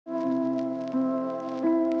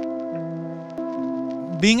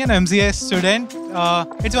Being an MCS student,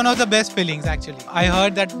 it's one of the best feelings actually. I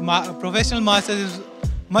heard that professional masters is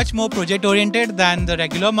much more project oriented than the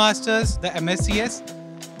regular masters, the MSCS.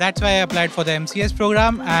 That's why I applied for the MCS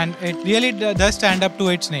program, and it really does stand up to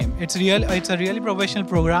its name. It's a really professional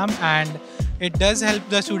program, and it does help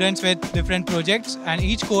the students with different projects, and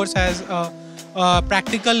each course has a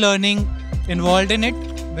practical learning involved in it,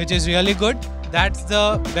 which is really good. That's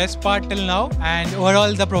the best part till now, and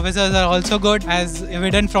overall the professors are also good, as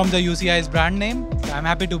evident from the UCI's brand name. So I'm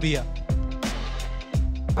happy to be here.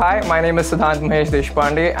 Hi, my name is Siddhant Mahesh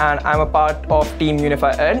Deshpande and I'm a part of Team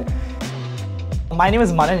Unify Ed. My name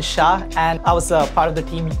is Manan Shah and I was a part of the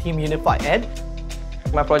Team Unify Ed.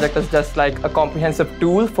 My project is just like a comprehensive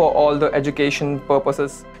tool for all the education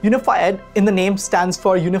purposes. Unify Ed in the name stands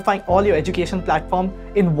for unifying all your education platform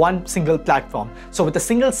in one single platform. So with a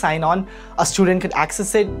single sign-on, a student can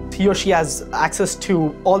access it. He or she has access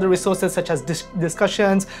to all the resources such as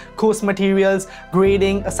discussions, course materials,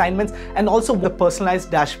 grading, assignments, and also the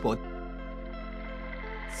personalized dashboard.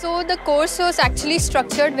 So the course was actually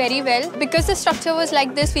structured very well. Because the structure was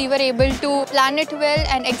like this, we were able to plan it well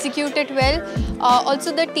and execute it well.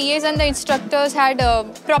 Also the TAs and the instructors had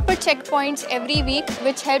proper checkpoints every week,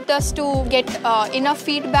 which helped us to get enough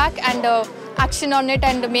feedback and action on it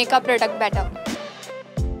and make our product better.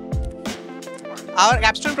 Our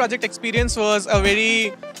Capstone project experience was a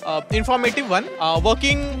very informative one,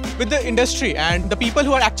 working with the industry and the people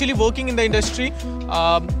who are actually working in the industry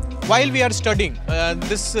while we are studying.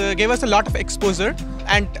 This gave us a lot of exposure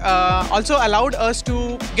and also allowed us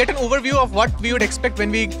to get an overview of what we would expect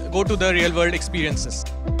when we go to the real world experiences.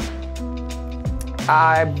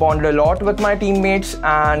 I bonded a lot with my teammates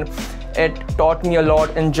and it taught me a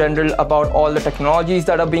lot in general about all the technologies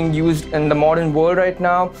that are being used in the modern world right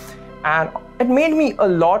now, and it made me a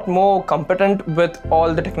lot more competent with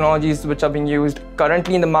all the technologies which are being used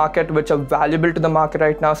currently in the market, which are valuable to the market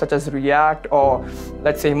right now, such as React or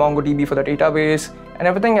let's say MongoDB for the database and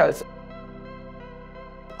everything else.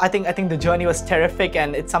 I think the journey was terrific,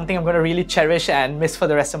 and it's something I'm going to really cherish and miss for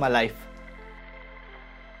the rest of my life.